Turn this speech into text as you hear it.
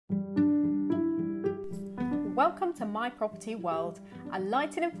Welcome to My Property World, a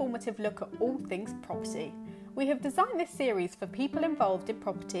light and informative look at all things property. We have designed this series for people involved in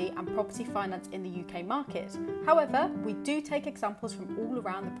property and property finance in the UK market. However, we do take examples from all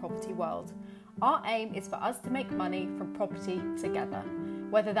around the property world. Our aim is for us to make money from property together,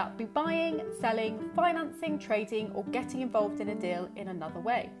 whether that be buying, selling, financing, trading, or getting involved in a deal in another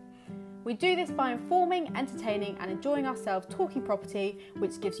way. We do this by informing, entertaining and enjoying ourselves talking property,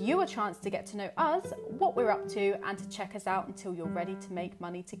 which gives you a chance to get to know us, what we're up to, and to check us out until you're ready to make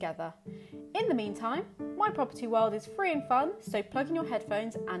money together. In the meantime, My Property World is free and fun, so plug in your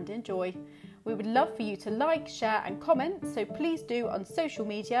headphones and enjoy. We would love for you to like, share and comment, so please do on social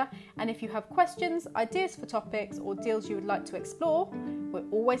media. And if you have questions, ideas for topics or deals you would like to explore, we're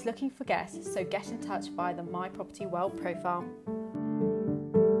always looking for guests, so get in touch via the My Property World profile.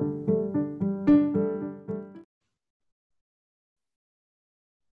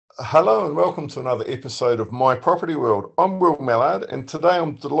 Hello and welcome to another episode of My Property World. I'm Will Mallard and today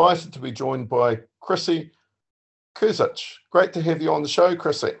I'm delighted to be joined by Chrissy Kuzic. Great to have you on the show,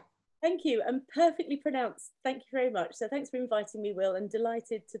 Chrissy. Thank you, and perfectly pronounced. Thank you very much. So thanks for inviting me, Will, and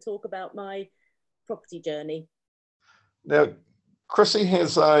delighted to talk about my property journey. Now, Chrissy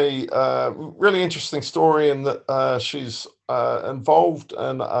has a really interesting story in that she's involved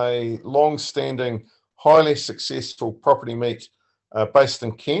in a long-standing, highly successful property meet based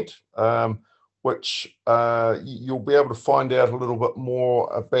in Kent, which you'll be able to find out a little bit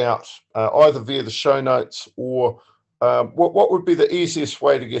more about either via the show notes or what would be the easiest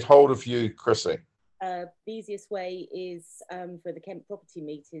way to get hold of you, Chrissy? The easiest way is for the Kent Property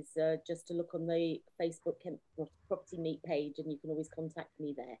Meet is just to look on the Facebook Kent Property Meet page, and you can always contact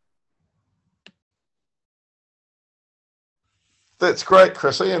me there. That's great,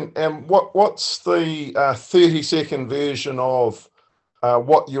 Chrissy. And what's the 30-second version of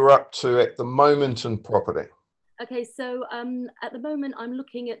what you're up to at the moment in property? Okay, so at the moment I'm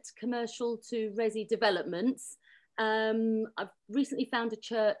looking at commercial to resi developments. I've recently found a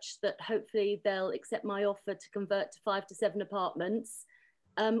church that hopefully they'll accept my offer to convert to 5 to 7 apartments.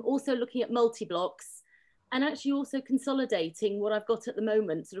 Also looking at multi-blocks and actually also consolidating what I've got at the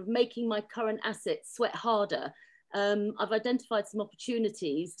moment, sort of making my current assets sweat harder. I've identified some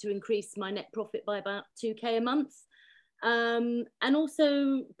opportunities to increase my net profit by about 2k a month. And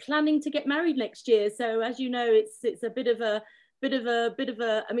also planning to get married next year. So as you know, it's a bit of a,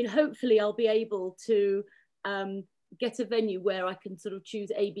 I mean, hopefully I'll be able to get a venue where I can sort of choose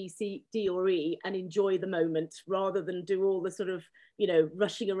A, B, C, D or E and enjoy the moment rather than do all the sort of, you know,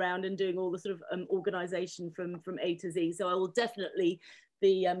 rushing around and doing all the sort of organisation from A to Z. So I will definitely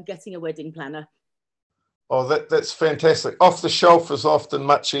be getting a wedding planner. Oh, that's fantastic. Off the shelf is often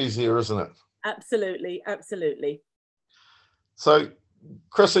much easier, isn't it? Absolutely, absolutely. So,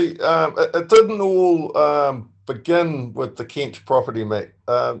 Chrissy, it didn't all begin with the Kent Property Meet.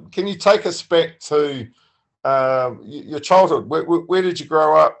 Can you take us back to your childhood? Where did you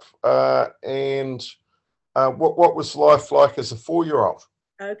grow up, and what was life like as a 4-year-old?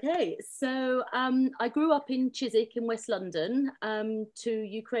 Okay, so I grew up in Chiswick in West London to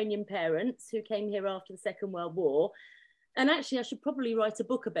Ukrainian parents who came here after the Second World War. And actually, I should probably write a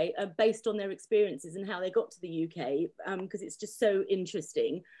book based on their experiences and how they got to the UK, because it's just so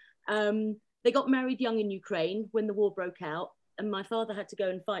interesting. They got married young in Ukraine when the war broke out, and my father had to go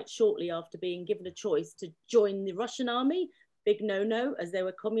and fight shortly after being given a choice to join the Russian army. Big no-no, as they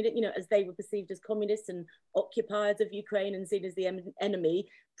were communist, you know, as they were perceived as communists and occupiers of Ukraine and seen as the enemy,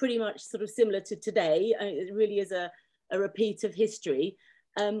 pretty much sort of similar to today. It really is a repeat of history.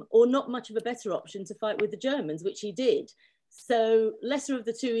 Or not much of a better option to fight with the Germans, which he did. So lesser of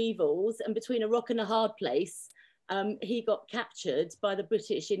the two evils, and between a rock and a hard place, he got captured by the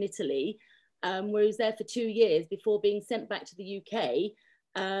British in Italy, where he was there for 2 years before being sent back to the UK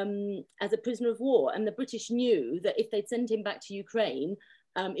as a prisoner of war. And the British knew that if they'd send him back to Ukraine,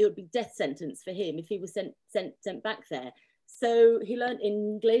 it would be death sentence for him if he was sent back there. So he learned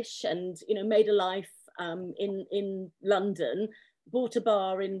English and, you know, made a life in London. Bought a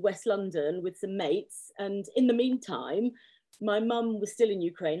bar in West London with some mates, and in the meantime my mum was still in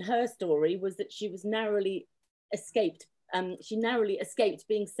Ukraine. Her story was that she was narrowly escaped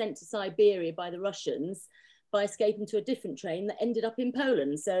being sent to Siberia by the Russians by escaping to a different train that ended up in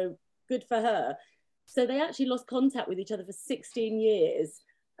Poland. So good for her. So they actually lost contact with each other for 16 years,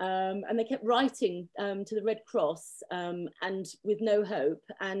 and they kept writing to the Red Cross and with no hope.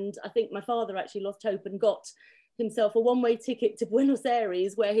 And I think my father actually lost hope and got himself a one-way ticket to Buenos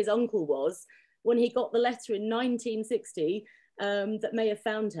Aires, where his uncle was, when he got the letter in 1960 that may have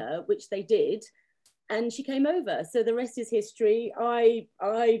found her, which they did. and she came over. So the rest is history. I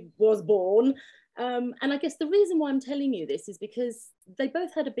was born. And I guess the reason why I'm telling you this is because they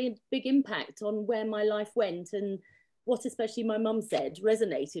both had a big impact on where my life went, and what especially my mum said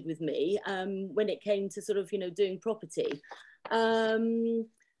resonated with me when it came to sort of, doing property.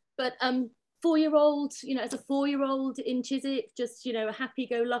 But 4-year-old, as a 4-year-old in Chiswick, just, a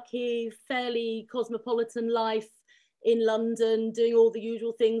happy-go-lucky, fairly cosmopolitan life in London, doing all the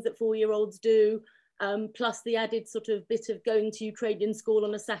usual things that 4-year-olds do, plus the added sort of bit of going to Ukrainian school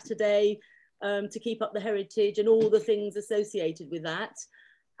on a Saturday to keep up the heritage and all the things associated with that.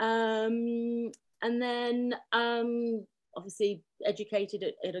 And then obviously educated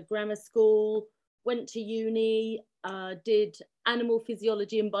at a grammar school, went to uni, did animal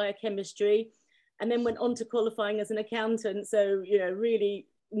physiology and biochemistry, and then went on to qualifying as an accountant. So, really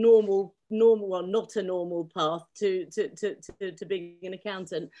normal, well, not a normal path to being an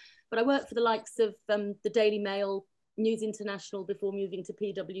accountant. But I worked for the likes of the Daily Mail, News International before moving to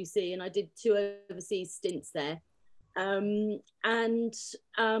PwC, and I did 2 overseas stints there.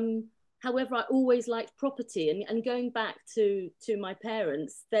 However, I always liked property, and going back to my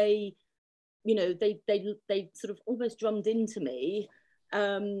parents, they sort of almost drummed into me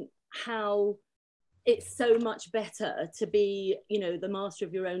how it's so much better to be, the master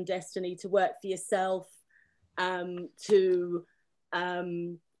of your own destiny, to work for yourself, to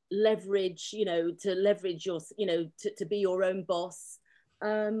leverage your, to be your own boss.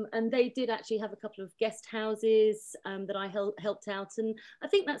 And they did actually have a couple of guest houses that I helped out. And I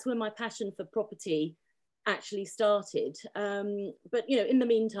think that's where my passion for property actually started. But, in the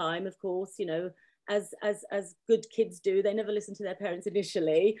meantime, of course, as good kids do, they never listen to their parents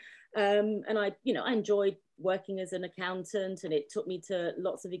initially. And I enjoyed working as an accountant, and it took me to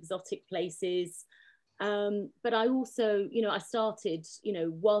lots of exotic places. But I also, I started,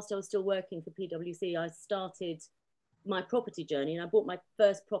 whilst I was still working for PwC, I started my property journey, and I bought my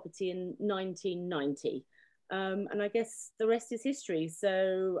first property in 1990. And I guess the rest is history.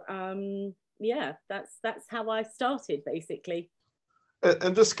 So yeah, that's how I started, basically.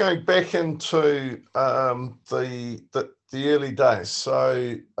 And just going back into the early days,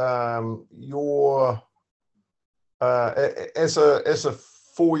 so you're as a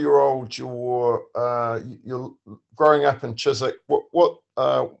 4-year-old, you're growing up in Chiswick. What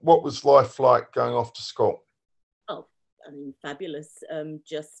was life like going off to school? Oh, I mean, fabulous.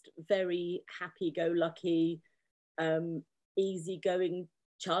 Just very happy-go-lucky, easygoing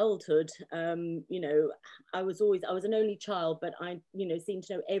childhood. I was an only child, but I seemed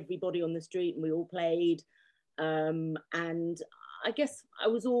to know everybody on the street, and we all played. And I guess I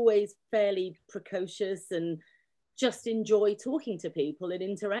was always fairly precocious and just enjoy talking to people and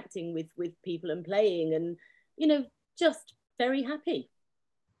interacting with people and playing, and just very happy.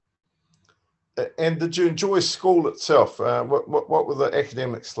 And did you enjoy school itself? What were the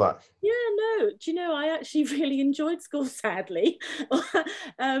academics like? Yeah, no, do you know, I actually really enjoyed school, sadly.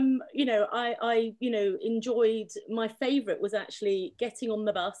 I enjoyed, my favourite was actually getting on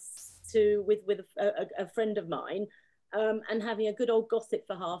the bus with a friend of mine, and having a good old gossip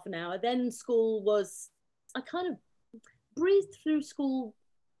for half an hour. Then school was, I kind of breezed through school,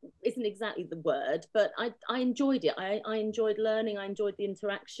 isn't exactly the word, but I enjoyed it. I enjoyed learning, I enjoyed the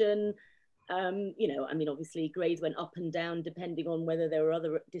interaction. Obviously grades went up and down depending on whether there were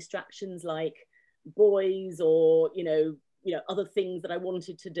other distractions like boys or, other things that I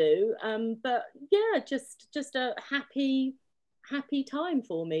wanted to do. But yeah, just a happy time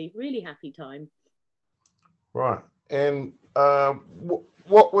for me, really happy time. Right. And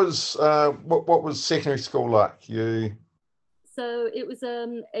what was secondary school like? So it was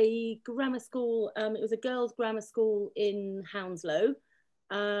a grammar school. It was a girls' grammar school in Hounslow.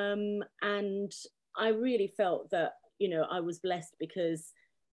 And I really felt that, I was blessed because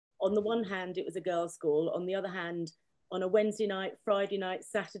on the one hand, it was a girls' school. On the other hand, on a Wednesday night, Friday night,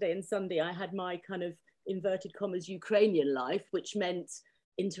 Saturday and Sunday, I had my kind of inverted commas Ukrainian life, which meant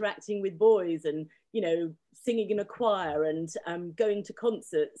interacting with boys and, singing in a choir and going to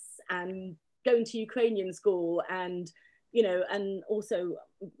concerts and going to Ukrainian school. And, and also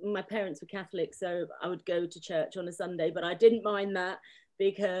my parents were Catholic, so I would go to church on a Sunday, but I didn't mind that,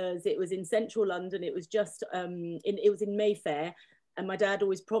 because it was in central London. It was just, it was in Mayfair, and my dad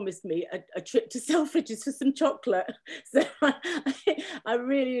always promised me a trip to Selfridges for some chocolate. So I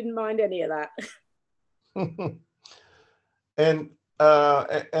really didn't mind any of that. And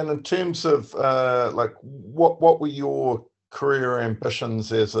in terms of what were your career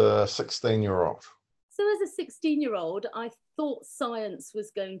ambitions as a 16-year-old? So as a 16-year-old, I thought science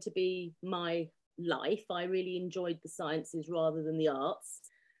was going to be my life. I really enjoyed the sciences rather than the arts.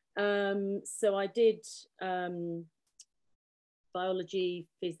 So I did biology,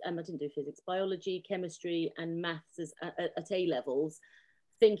 I didn't do physics, biology, chemistry, and maths at A levels,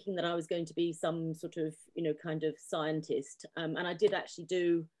 thinking that I was going to be some sort of, kind of scientist. And I did actually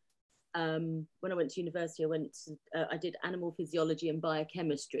do, when I went to university, I did animal physiology and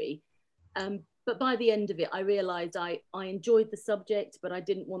biochemistry. But by the end of it, I realized I enjoyed the subject, but I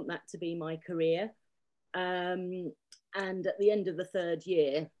didn't want that to be my career. And at the end of the third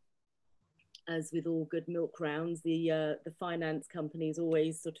year, as with all good milk rounds, the finance companies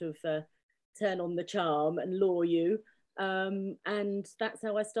always sort of turn on the charm and lure you. And that's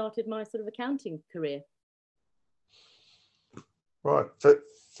how I started my sort of accounting career. Right,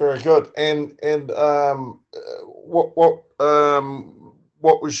 very good. And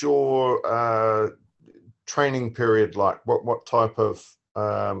what was your training period like? What type of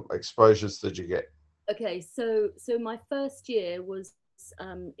exposures did you get? Okay, so my first year was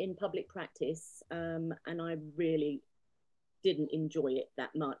in public practice, and I really didn't enjoy it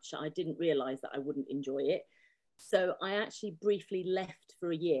that much. I didn't realize that I wouldn't enjoy it. So I actually briefly left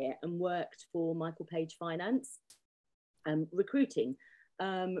for a year and worked for Michael Page Finance, recruiting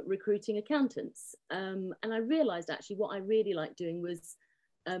accountants. And I realized actually what I really liked doing was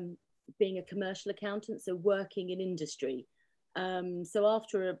being a commercial accountant, so working in industry. So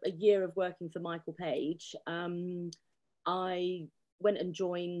after a year of working for Michael Page, I went and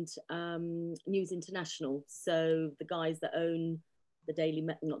joined News International. So the guys that own the Daily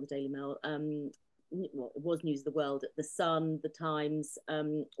Mail, not the Daily Mail, well, it was News of the World, the Sun, the Times,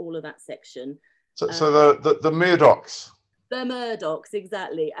 all of that section. So the Murdochs. The Murdochs,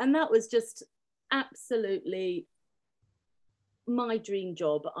 exactly. And that was just absolutely my dream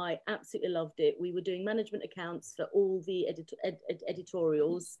job. I absolutely loved it. We were doing management accounts for all the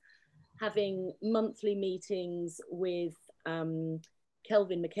editorials, having monthly meetings with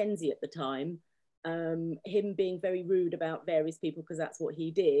Kelvin Mackenzie at the time, him being very rude about various people because that's what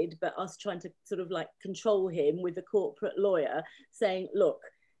he did, but us trying to sort of like control him with a corporate lawyer saying, look,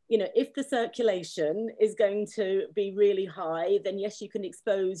 if the circulation is going to be really high, then yes, you can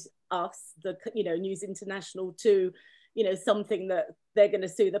expose us, the News International, to something that they're going to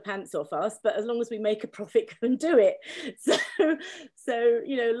sue the pants off us, but as long as we make a profit, go and do it. So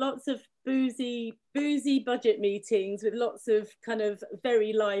lots of boozy budget meetings with lots of kind of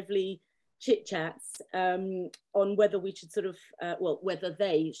very lively chit chats on whether we should sort of whether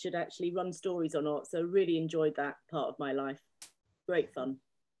they should actually run stories or not. So really enjoyed that part of my life. Great fun.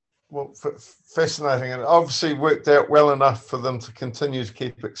 Well, fascinating, and obviously worked out well enough for them to continue to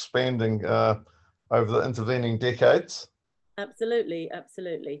keep expanding over the intervening decades. Absolutely.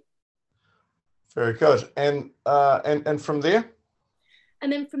 Very good. And from there?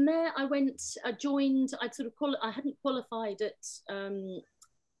 And then from there, I hadn't qualified at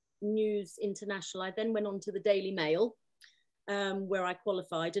News International. I then went on to the Daily Mail, where I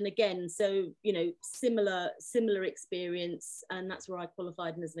qualified. And again, so, similar experience. And that's where I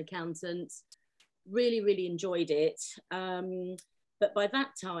qualified as an accountant. Really, really enjoyed it. But by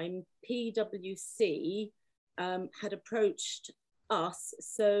that time, PwC had approached us.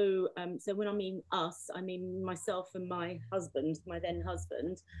 So when I mean us, I mean myself and my then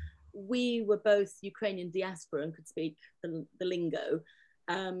husband. We were both Ukrainian diaspora and could speak the lingo,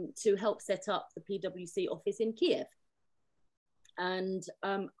 to help set up the PwC office in Kiev. And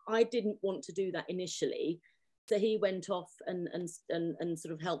I didn't want to do that initially. So he went off and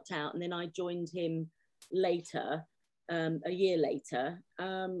sort of helped out. And then I joined him later, a year later.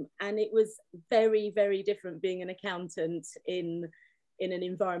 And it was very, very different being an accountant in an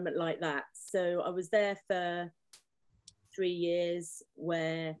environment like that. So I was there for 3 years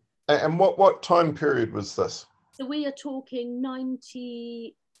where... And what time period was this? So we are talking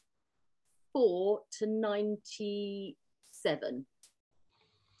 94 to 97.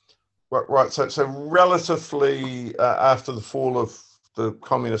 Right. So relatively after the fall of the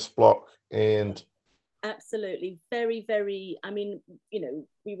communist bloc, and absolutely, very, very. I mean,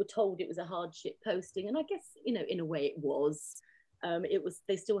 we were told it was a hardship posting, and I guess in a way it was. It was.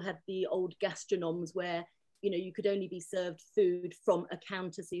 They still had the old gastronomes where you could only be served food from a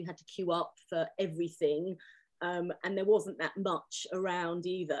counter, so you had to queue up for everything, and there wasn't that much around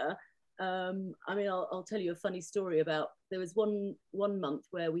either. I mean, I'll tell you a funny story about, there was one month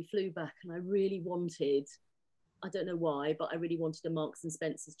where we flew back and I really wanted, I don't know why, but I really wanted a Marks and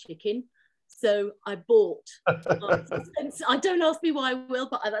Spencer's chicken. So I bought Marks and Spencer. I don't ask me why, Will,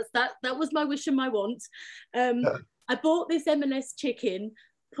 but that was my wish and my want. I bought this M&S chicken,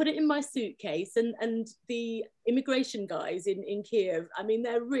 put it in my suitcase, and the immigration guys in Kiev, I mean,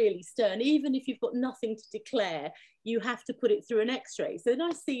 they're really stern. Even if you've got nothing to declare, you have to put it through an x-ray. So then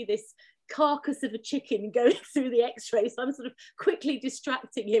I see this carcass of a chicken going through the x-ray, so I'm sort of quickly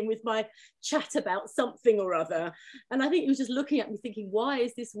distracting him with my chat about something or other, and I think he was just looking at me thinking, why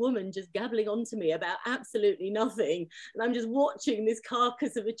is this woman just gabbling on to me about absolutely nothing? And I'm just watching this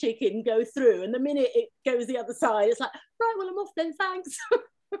carcass of a chicken go through, and the minute it goes the other side, it's like, right, well, I'm off then, thanks.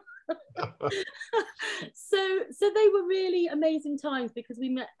 so they were really amazing times, because we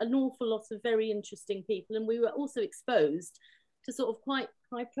met an awful lot of very interesting people, and we were also exposed to sort of quite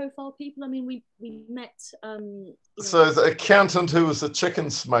high profile people. I mean, we met so the accountant who was a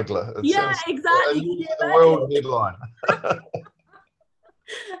chicken smuggler. Yeah, exactly. A world headline.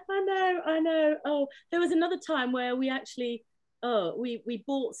 I know. Oh, there was another time where we actually we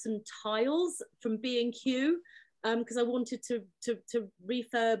bought some tiles from B&Q, because I wanted to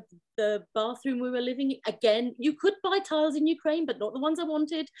refurb the bathroom we were living in. Again, you could buy tiles in Ukraine, but not the ones I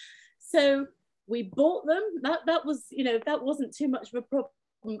wanted. So we bought them. That was, that wasn't too much of a problem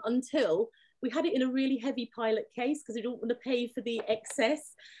until we had it in a really heavy pilot case, because we didn't want to pay for the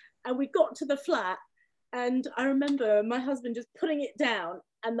excess. And we got to the flat, and I remember my husband just putting it down,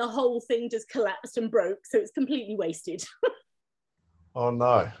 and the whole thing just collapsed and broke. So it's completely wasted. Oh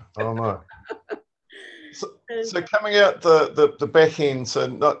no. So coming out the back end,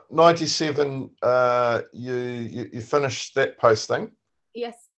 so 97, you finished that posting.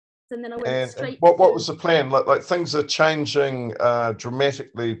 Yes, and then I went straight. And what was the plan? Like things are changing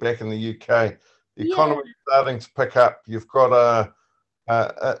dramatically back in the UK. The economy is starting to pick up. You've got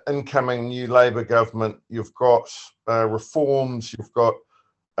a incoming new Labour government. You've got reforms. You've got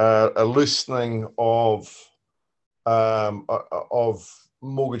a loosening of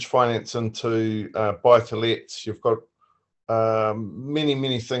mortgage finance into buy-to-lets. You've got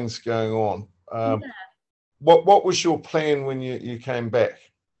many things going on. What was your plan when you came back?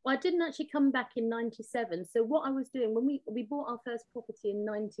 Well, I didn't actually come back in 97. So what I was doing, when we bought our first property in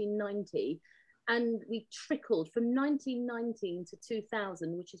 1990, and we trickled from 1919 to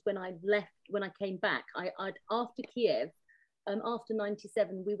 2000, which is when I left, when I came back. I'd after Kiev, after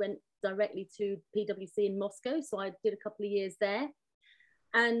 97, we went directly to PwC in Moscow. So I did a couple of years there.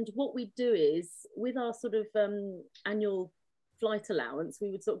 And what we do is, with our sort of annual flight allowance, we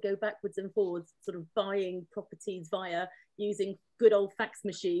would sort of go backwards and forwards, sort of buying properties via using good old fax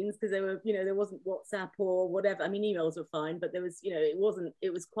machines, because there were, there wasn't WhatsApp or whatever. I mean, emails were fine, but there was,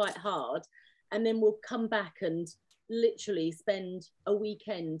 it was quite hard. And then we'll come back and literally spend a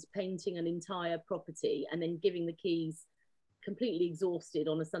weekend painting an entire property, and then giving the keys completely exhausted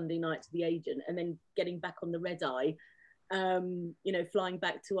on a Sunday night to the agent, and then getting back on the red eye, flying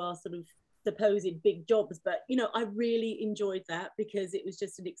back to our sort of supposed big jobs. But I really enjoyed that, because it was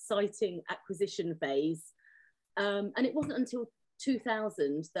just an exciting acquisition phase, and it wasn't until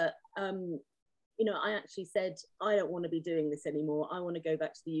 2000 that I actually said, I don't want to be doing this anymore. I want to go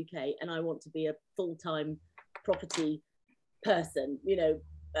back to the UK, and I want to be a full-time property person,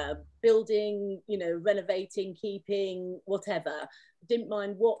 building, renovating, keeping, whatever. Didn't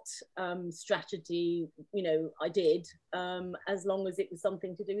mind what strategy, I did, as long as it was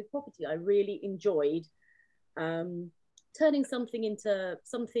something to do with property. I really enjoyed turning something into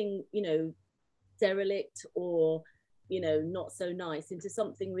something, derelict or, not so nice, into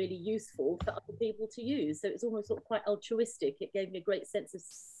something really useful for other people to use. So it's almost sort of quite altruistic. It gave me a great sense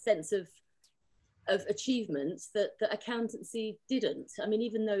of achievements that accountancy didn't. I mean,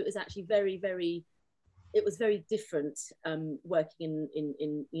 even though it was actually very very different working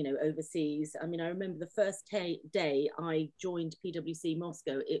in overseas. I mean, I remember the first day I joined PwC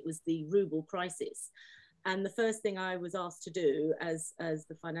Moscow, it was the ruble crisis, and the first thing I was asked to do as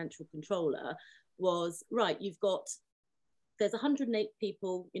the financial controller was, right, there's 108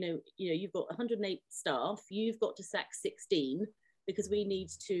 people, you've got 108 staff, you've got to sack 16 because we need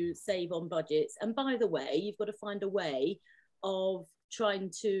to save on budgets. And by the way, you've got to find a way of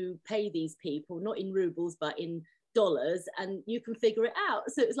trying to pay these people, not in rubles, but in dollars, and you can figure it out.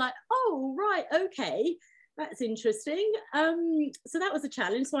 So it was like, oh, right, okay, that's interesting. So that was a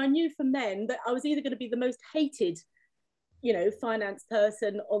challenge. So I knew from then that I was either going to be the most hated finance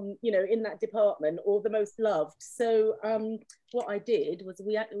person on, in that department, or the most loved. So what I did was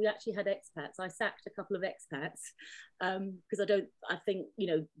we actually had expats. I sacked a couple of expats because I think,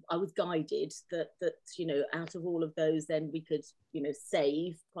 I was guided that out of all of those, then we could,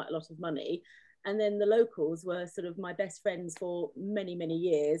 save quite a lot of money. And then the locals were sort of my best friends for many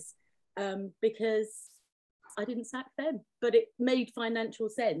years, because I didn't sack them, but it made financial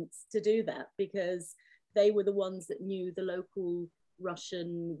sense to do that, because they were the ones that knew the local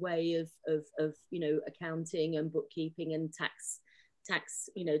Russian way of you know, accounting and bookkeeping and tax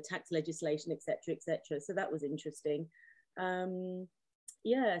you know, tax legislation, etc., etc. So that was interesting.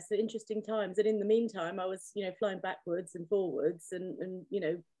 Yeah, so interesting times. And in the meantime, I was, you know, flying backwards and forwards and you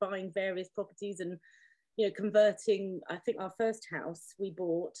know, buying various properties and, you know, converting. I think our first house we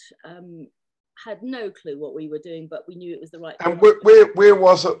bought, had no clue what we were doing, but we knew it was the right thing. And where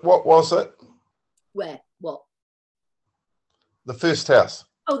was it? What was it? Where? What? The first house.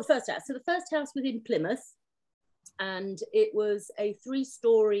 Oh, the first house. So the first house was in Plymouth, and it was a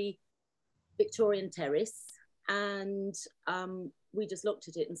 3-story Victorian terrace. And we just looked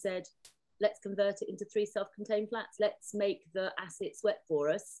at it and said, let's convert it into 3 self-contained flats. Let's make the assets sweat for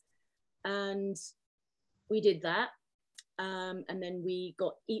us. And we did that. And then we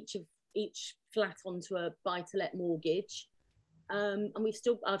got each flat onto a buy-to-let mortgage. And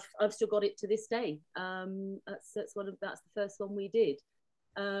I've still got it to this day. That's the first one we did.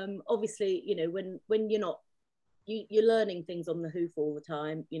 Obviously, you know, when you're not, you're learning things on the hoof all the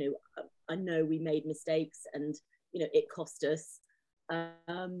time. You know, I know we made mistakes and, you know, it cost us,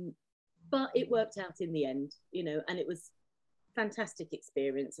 but it worked out in the end, you know, and it was fantastic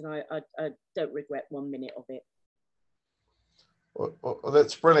experience, and I don't regret 1 minute of it. Well,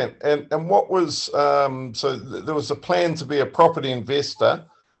 that's brilliant. And what was, so there was a plan to be a property investor.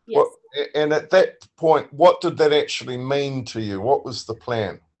 Yes. And at that point, what did that actually mean to you? What was the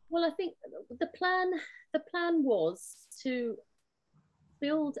plan? Well, I think the plan was to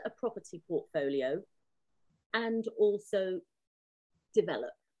build a property portfolio and also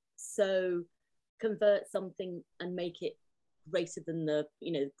develop. So convert something and make it greater than the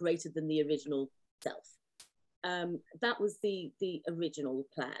original self. That was the original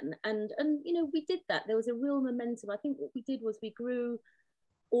plan, and you know, we did that. There was a real momentum. I think what we did was we grew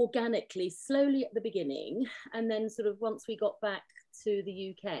organically, slowly at the beginning, and then sort of once we got back to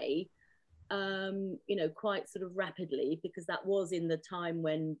the UK, you know, quite sort of rapidly, because that was in the time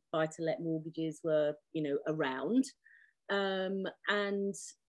when buy-to-let mortgages were, you know, around, and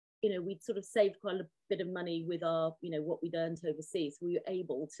you know, we'd sort of saved quite a bit of money with our, you know, what we'd earned overseas. So we were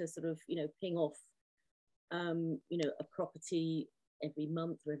able to sort of, you know, ping off, you know, a property every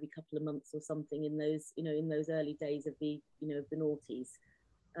month or every couple of months or something in those, you know, in those early days of the, you know, of the noughties,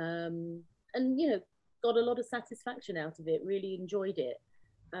 and you know, got a lot of satisfaction out of it. Really enjoyed it.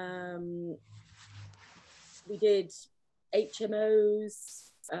 We did HMOs,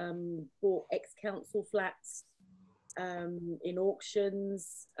 bought ex-council flats in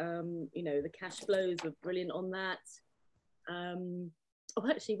auctions. You know, the cash flows were brilliant on that. Oh,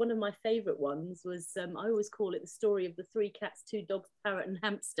 actually, one of my favourite ones was, I always call it the story of the 3 cats, 2 dogs, parrot and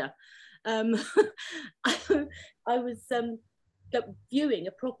hamster. I was viewing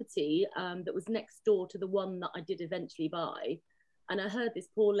a property that was next door to the one that I did eventually buy. And I heard this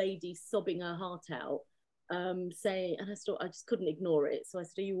poor lady sobbing her heart out, saying, and I just couldn't ignore it. So I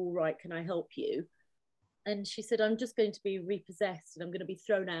said, are you all right? Can I help you? And she said, I'm just going to be repossessed and I'm going to be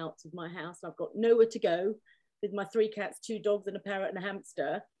thrown out of my house. I've got nowhere to go with my 3 cats, 2 dogs and a parrot and a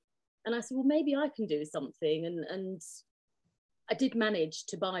hamster. And I said, well, maybe I can do something. And I did manage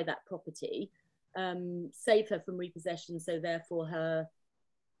to buy that property, save her from repossession. So therefore her,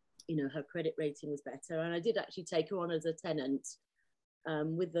 you know, her credit rating was better. And I did actually take her on as a tenant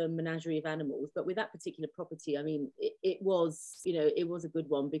with the menagerie of animals. But with that particular property, I mean, it was, you know, it was a good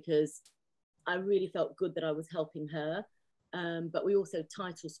one because I really felt good that I was helping her. But we also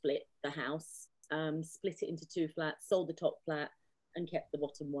title split the house, split it into 2 flats, sold the top flat and kept the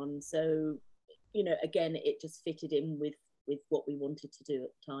bottom one. So, you know, again, it just fitted in with what we wanted to do at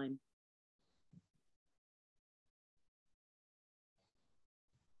the time.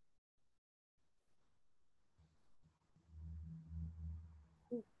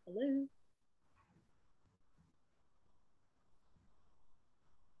 Ooh, hello.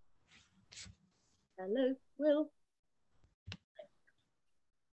 Hello, Will.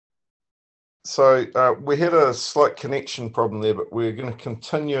 So we had a slight connection problem there, but we're going to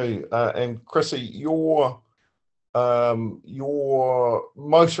continue. And Chrissy, you're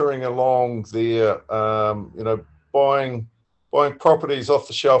motoring along there, you know, buying properties off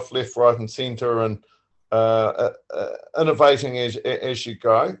the shelf, left, right, and centre, and innovating as you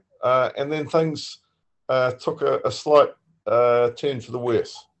go. And then things took a slight turn for the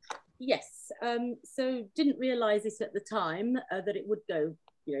worse. Yes. So didn't realise it at the time that it would go,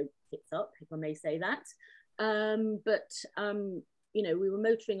 you know, tits up, if I may say that. But you know, we were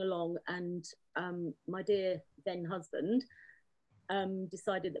motoring along, and my dear then husband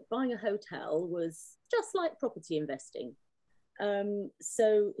decided that buying a hotel was just like property investing.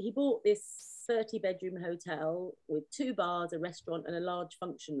 So he bought this 30-bedroom hotel with 2 bars, a restaurant and a large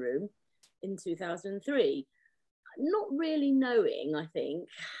function room in 2003. Not really knowing, I think,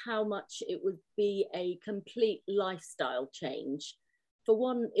 how much it would be a complete lifestyle change. For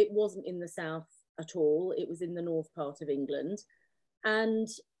one, it wasn't in the south at all. It was in the north part of England. And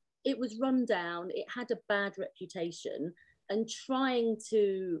it was run down. It had a bad reputation. And trying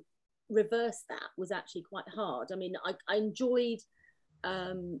to reverse that was actually quite hard. I mean, I enjoyed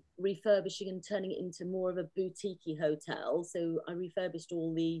refurbishing and turning it into more of a boutique hotel. So I refurbished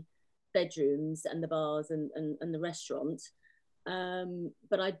all the bedrooms and the bars and the restaurant.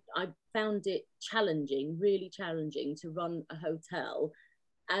 But I found it challenging, really challenging to run a hotel,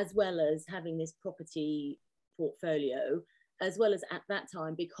 as well as having this property portfolio, as well as at that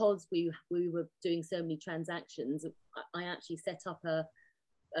time, because we were doing so many transactions, I actually set up a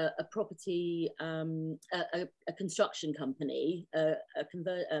property, a construction company,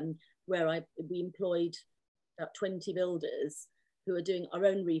 where we employed about 20 builders who are doing our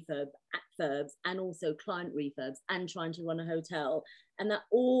own refurbs and also client refurbs and trying to run a hotel. And that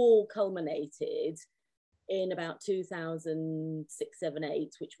all culminated in about 2006, 7,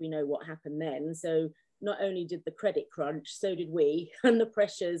 8, which we know what happened then. So not only did the credit crunch, so did we, and the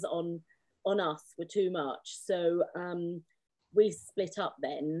pressures on us were too much. So we split up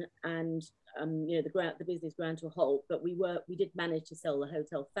then, and you know, the business ground to a halt. But we did manage to sell the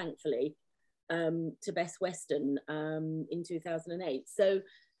hotel, thankfully, to Best Western in 2008. So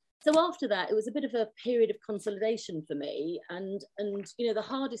after that, it was a bit of a period of consolidation for me. And you know, the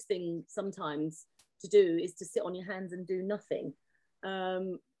hardest thing sometimes to do is to sit on your hands and do nothing.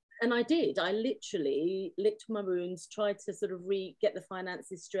 And I did. I literally licked my wounds, tried to sort of get the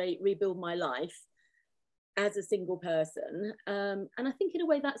finances straight, rebuild my life as a single person. And I think in a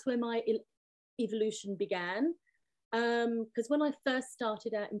way that's where my evolution began. Because when I first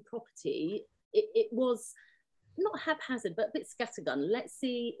started out in property, it was not haphazard, but a bit scattergun. Let's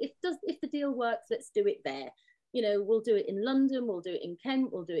see if the deal works, let's do it there. You know, we'll do it in London, we'll do it in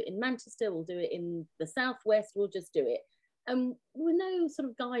Kent, we'll do it in Manchester, we'll do it in the Southwest, we'll just do it. With no sort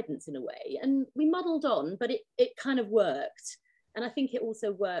of guidance in a way. And we muddled on, but it kind of worked. And I think it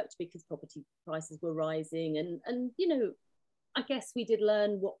also worked because property prices were rising. And you know, I guess we did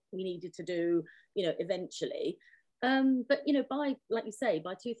learn what we needed to do, you know, eventually. But, you know, like you say,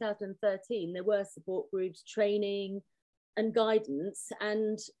 by 2013, there were support groups, training and guidance.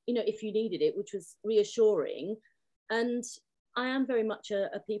 And, you know, if you needed it, which was reassuring. And I am very much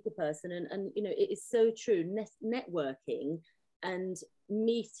a people person. And, you know, it is so true. Networking and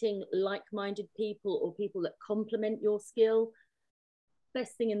meeting like-minded people or people that complement your skill,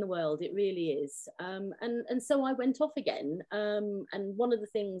 best thing in the world. It really is. And so I went off again. And one of the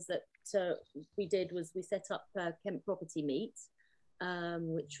things that we did was we set up Kent Property Meet,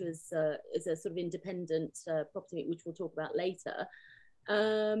 which is a sort of independent property meet, which we'll talk about later.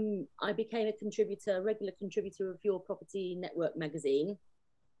 I became a regular contributor of Your Property Network magazine.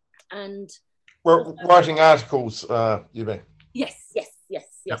 And we're writing articles, you mean? Yes.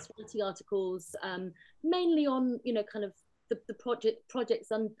 Writing articles, mainly on, you know, kind of the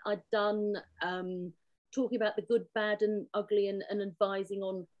projects I'd done, talking about the good, bad, and ugly, and advising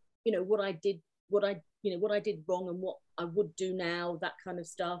on, you know, what I did wrong and what I would do now, that kind of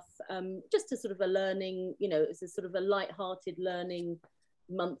stuff. Just a sort of a learning, you know, it's a sort of a light-hearted learning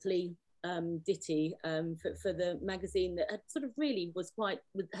monthly ditty for the magazine that had sort of really was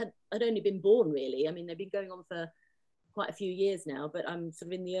had only been born, really. I mean, they've been going on for quite a few years now, but I'm sort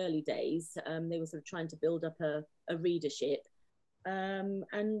of in the early days. They were sort of trying to build up a readership,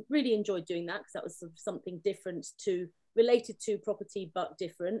 and really enjoyed doing that because that was sort of something different related to property, but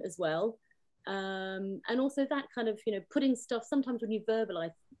different as well. And also that kind of, you know, putting stuff, sometimes when you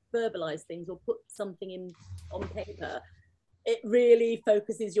verbalize things or put something on paper, it really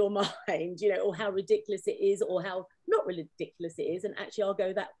focuses your mind, you know, or how ridiculous it is or how not ridiculous it is, and actually I'll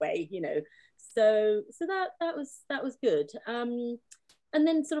go that way, you know. So that was good. And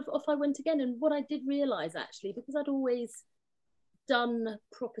then sort of off I went again. And what I did realize, actually, because I'd always done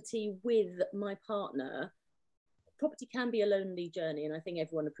property with my partner, property can be a lonely journey, and I think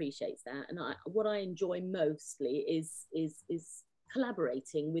everyone appreciates that. And what I enjoy mostly is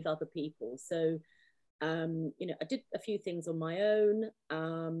collaborating with other people. So you know, I did a few things on my own,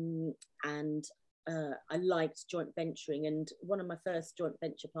 and I liked joint venturing. And one of my first joint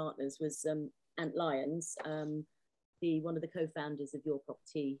venture partners was Ant Lyons, one of the co-founders of Your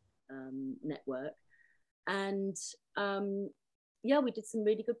Property Network. And yeah, we did some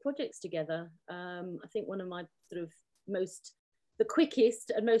really good projects together. I think one of my sort of the quickest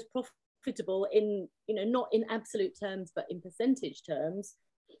and most profitable in, you know, not in absolute terms, but in percentage terms,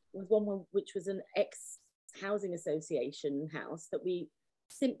 was one which was an ex-housing association house that we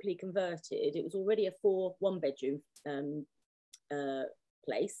simply converted. It was already a one-bedroom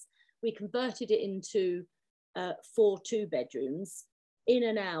place. We converted it into 4 2-bedrooms, in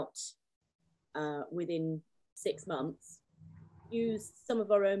and out within 6 months. Used some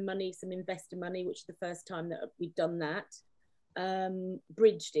of our own money, some investor money, which is the first time that we'd done that.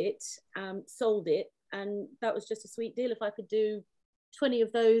 Bridged it, sold it, and that was just a sweet deal. If I could do 20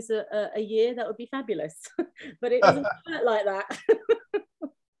 of those a year, that would be fabulous. But it doesn't work like that.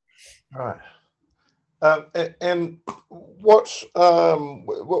 Right. And what's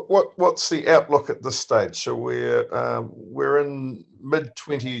the outlook at this stage? So we're in mid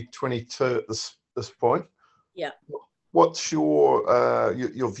 2022 at this point. Yeah. What's your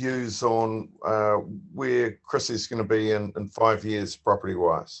views on where Chrissy's going to be in 5 years, property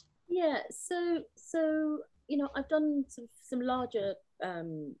wise? Yeah. So you know, I've done some larger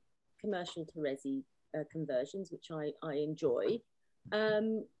commercial to resi conversions, which I enjoy.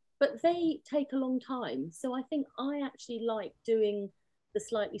 But they take a long time. So I think I actually like doing the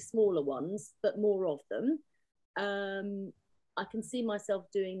slightly smaller ones, but more of them. I can see myself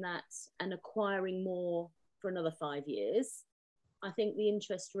doing that and acquiring more for another 5 years. I think the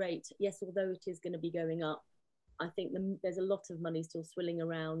interest rate, yes, although it is going to be going up, I think there's a lot of money still swilling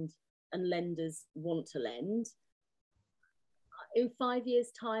around and lenders want to lend. In 5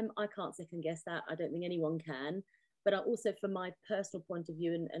 years' time, I can't second guess that. I don't think anyone can. But also from my personal point of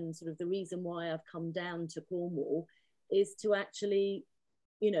view and sort of the reason why I've come down to Cornwall is to actually,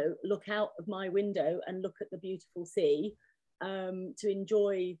 you know, look out of my window and look at the beautiful sea, to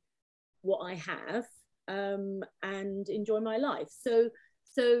enjoy what I have, and enjoy my life. So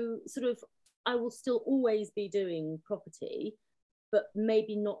sort of I will still always be doing property, but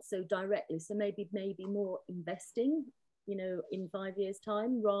maybe not so directly. So maybe more investing, you know, in 5 years'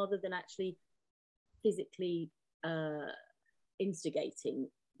 time, rather than actually physically instigating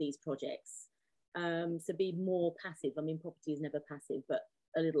these projects. So be more passive. I mean, property is never passive, but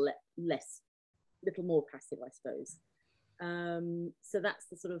a little more passive, I suppose. So that's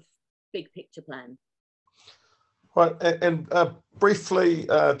the sort of big picture plan. Right, and briefly,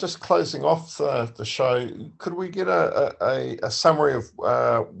 just closing off the show, could we get a summary of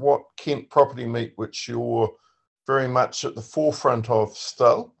what Kent Property Meet, which you're very much at the forefront of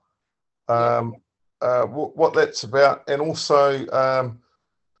still, what that's about, and also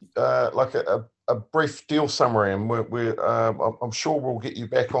like a brief deal summary, and I'm sure we'll get you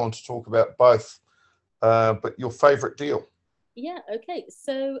back on to talk about both, but your favourite deal. Yeah, okay.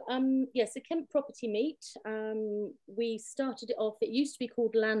 So so Kent Property Meet, we started it off, it used to be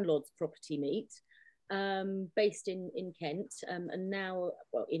called Landlords Property Meet, based in Kent, and now,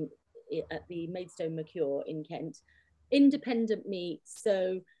 well, at the Maidstone Mercure in Kent. Independent meet.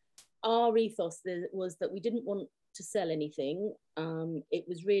 So our ethos was that we didn't want to sell anything. It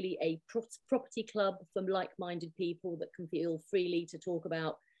was really a property club for like-minded people that can feel freely to talk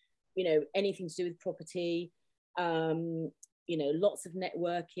about, you know, anything to do with property. You know, lots of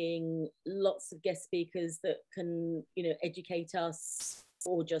networking, lots of guest speakers that can, you know, educate us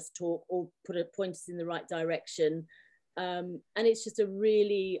or just talk or point us in the right direction. And it's just a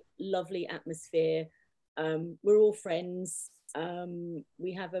really lovely atmosphere. We're all friends.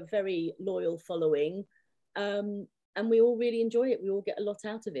 We have a very loyal following, and we all really enjoy it. We all get a lot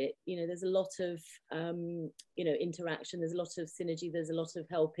out of it. You know, there's a lot of, you know, interaction. There's a lot of synergy. There's a lot of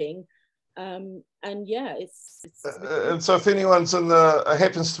helping. And yeah, it's and so if anyone's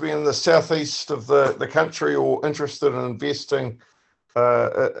happens to be in the southeast of the country or interested in investing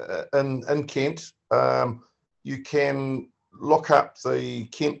in Kent, you can look up the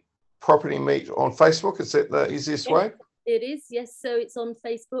Kent Property Meet on Facebook. Is that the easiest way? It is, yes. So it's on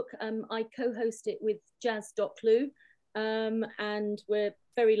Facebook. I co-host it with Jazz.Clue, and we're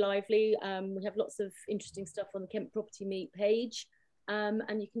very lively. We have lots of interesting stuff on the Kent Property Meet page.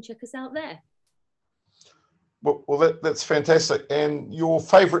 And you can check us out there. Well, that's fantastic. And your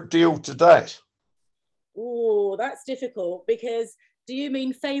favourite deal to date? Oh, that's difficult, because do you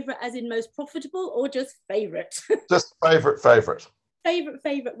mean favourite as in most profitable, or just favourite? Just favourite. Favourite.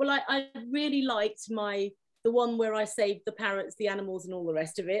 Well, I really liked the one where I saved the parrots, the animals, and all the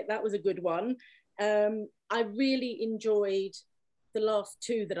rest of it. That was a good one. I really enjoyed the last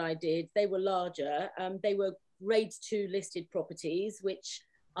two that I did. They were larger. They were grade 2 listed properties, which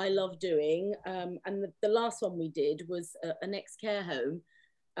I love doing. And the last one we did was an ex-care home.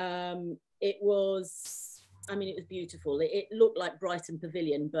 It was beautiful. It looked like Brighton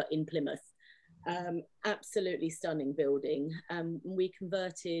Pavilion, but in Plymouth. Absolutely stunning building. We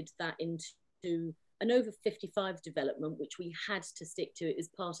converted that into an over 55 development, which we had to stick to. It as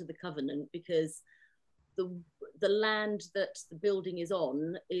part of the covenant, because the land that the building is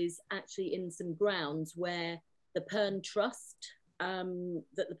on is actually in some grounds where the Pern Trust, that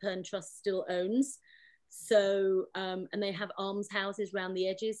the Pern Trust still owns. So, and they have almshouses around the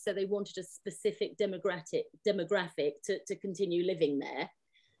edges. So they wanted a specific demographic to continue living there.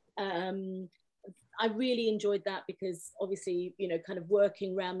 I really enjoyed that because obviously, you know, kind of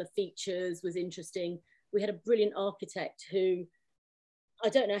working around the features was interesting. We had a brilliant architect who, I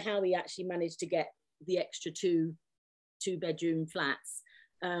don't know how he actually managed to get the extra two bedroom flats.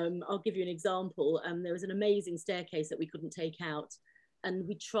 I'll give you an example. There was an amazing staircase that we couldn't take out, and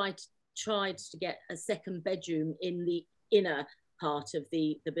we tried to get a second bedroom in the inner part of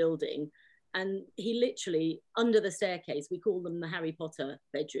the building. And he literally, under the staircase, we call them the Harry Potter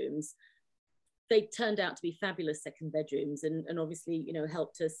bedrooms. They turned out to be fabulous second bedrooms, and obviously, you know,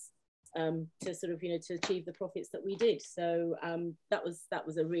 helped us to sort of, you know, to achieve the profits that we did. So that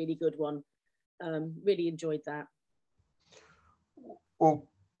was a really good one. Really enjoyed that. Well,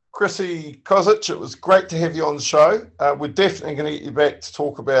 Chrissy Kozic, it was great to have you on the show. We're definitely going to get you back to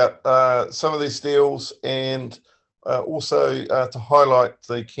talk about some of these deals, and also to highlight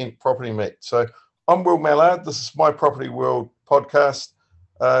the Kent Property Meet. So I'm Will Mallard. This is My Property World podcast.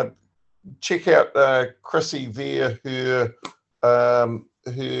 Check out Chrissy via her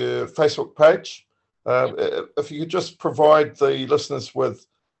Facebook page. If you could just provide the listeners with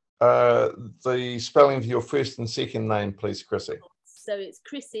the spelling of your first and second name, please, Chrissy. So it's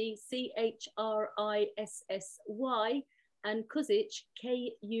Chrissy, Chrisssy, and Kuzic,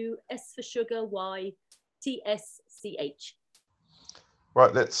 Kus for sugar, YTSCH.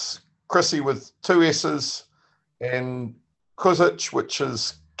 Right, that's Chrissy with two S's, and Kuzic, which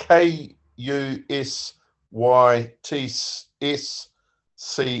is KUSYTSCH.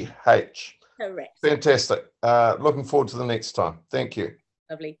 Correct. Fantastic. Looking forward to the next time. Thank you.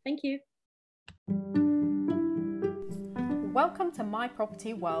 Lovely. Thank you. Welcome to My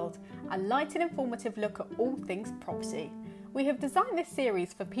Property World, a light and informative look at all things property. We have designed this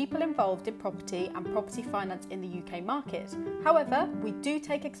series for people involved in property and property finance in the UK market. However, we do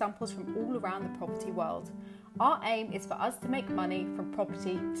take examples from all around the property world. Our aim is for us to make money from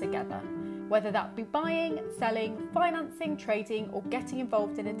property together, whether that be buying, selling, financing, trading, or getting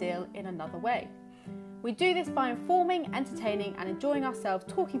involved in a deal in another way. We do this by informing, entertaining, and enjoying ourselves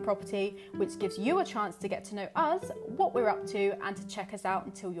talking property, which gives you a chance to get to know us, what we're up to, and to check us out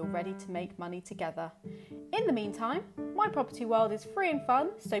until you're ready to make money together. In the meantime, My Property World is free and fun,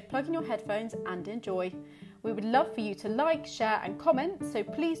 so plug in your headphones and enjoy. We would love for you to like, share, and comment, so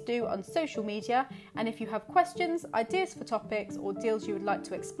please do on social media. And if you have questions, ideas for topics, or deals you would like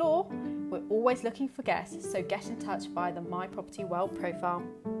to explore, we're always looking for guests, so get in touch via the My Property World profile.